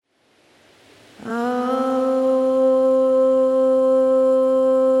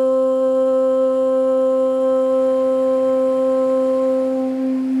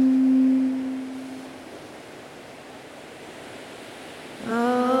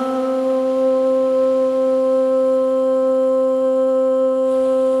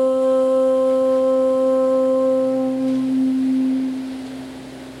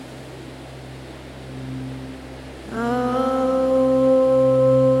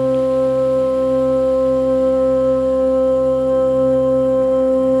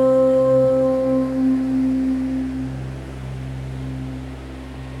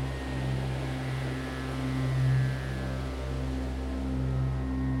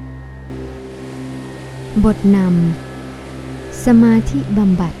บทนำสมาธิบ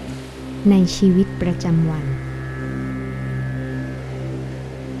ำบัดในชีวิตประจำวัน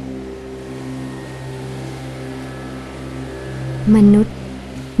มนุษย์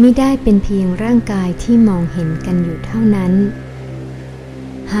มิได้เป็นเพียงร่างกายที่มองเห็นกันอยู่เท่านั้น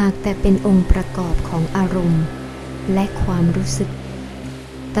หากแต่เป็นองค์ประกอบของอารมณ์และความรู้สึก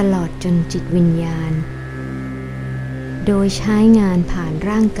ตลอดจนจิตวิญญาณโดยใช้งานผ่าน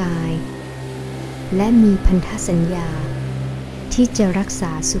ร่างกายและมีพันธสัญญาที่จะรักษ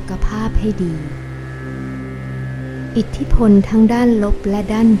าสุขภาพให้ดีอิทธิพลทั้งด้านลบและ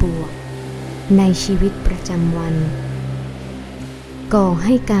ด้านบวกในชีวิตประจำวันก่อใ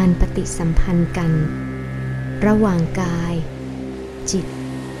ห้การปฏิสัมพันธ์กันระหว่างกายจิต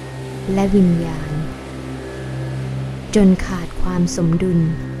และวิญญาณจนขาดความสมดุล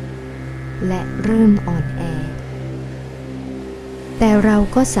และเริ่มอ่อนแอแต่เรา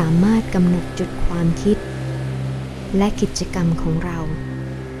ก็สามารถกำหนดจุดความคิดและกิจกรรมของเรา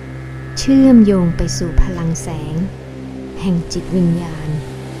เชื่อมโยงไปสู่พลังแสงแห่งจิตวิญญาณ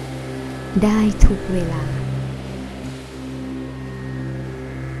ได้ทุกเวลา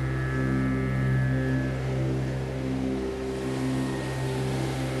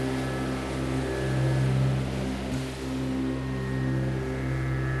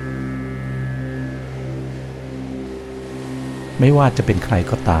ไม่ว่าจะเป็นใคร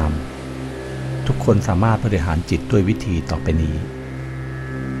ก็ตามทุกคนสามารถบริหารจิตด้วยวิธีต่อไปนี้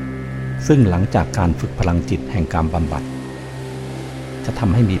ซึ่งหลังจากการฝึกพลังจิตแห่งการบำบัดจะท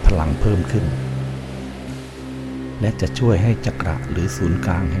ำให้มีพลังเพิ่มขึ้นและจะช่วยให้จักระหรือศูนย์ก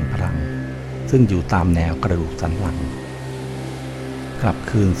ลางแห่งพลังซึ่งอยู่ตามแนวกระดูกสันหลังกลับ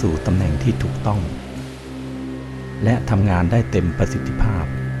คืนสู่ตำแหน่งที่ถูกต้องและทำงานได้เต็มประสิทธิภาพ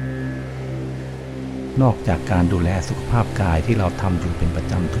นอกจากการดูแลสุขภาพกายที่เราทำอยู่เป็นประ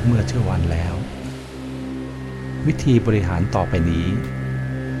จำทุกเมื่อเช้าวันแล้ววิธีบริหารต่อไปนี้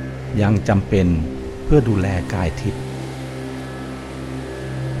ยังจำเป็นเพื่อดูแลกายทิพย์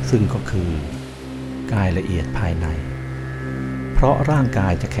ซึ่งก็คือกายละเอียดภายในเพราะร่างกา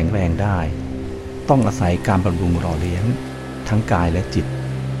ยจะแข็งแรงได้ต้องอาศัยการบำรุงหล่อเลี้ยงทั้งกายและจิต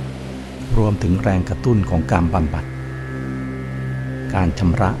รวมถึงแรงกระตุ้นของการบำบัดการช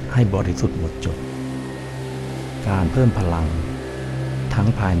ำระให้บริสุทธิ์หมดจดการเพิ่มพลังทั้ง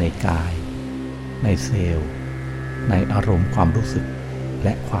ภายในกายในเซลล์ในอารมณ์ความรู้สึกแล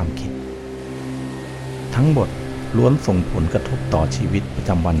ะความคิดทั้งหมดล้วนส่งผลกระทบต่อชีวิตประจ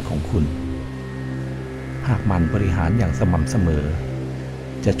ำวันของคุณหากมันบริหารอย่างสม่ำเสมอ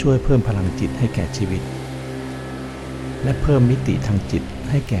จะช่วยเพิ่มพลังจิตให้แก่ชีวิตและเพิ่มมิติทางจิต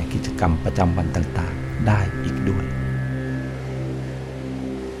ให้แก่กิจกรรมประจำวันต่างๆได้อีกด้วย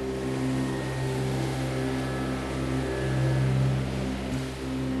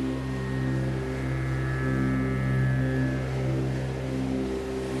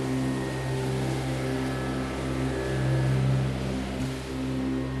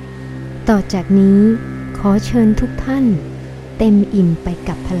ต่อจากนี้ขอเชิญทุกท่านเต็มอิ่มไป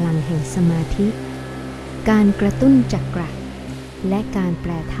กับพลังแห่งสมาธิการกระตุ้นจักระและการแป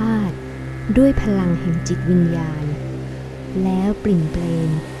รธาตุด้วยพลังแห่งจิตวิญญาณแล้วปริ่มเปร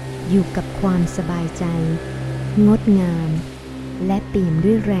มอยู่กับความสบายใจงดงามและเปี่ยม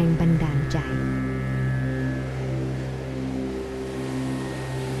ด้วยแรงบันดาลใจ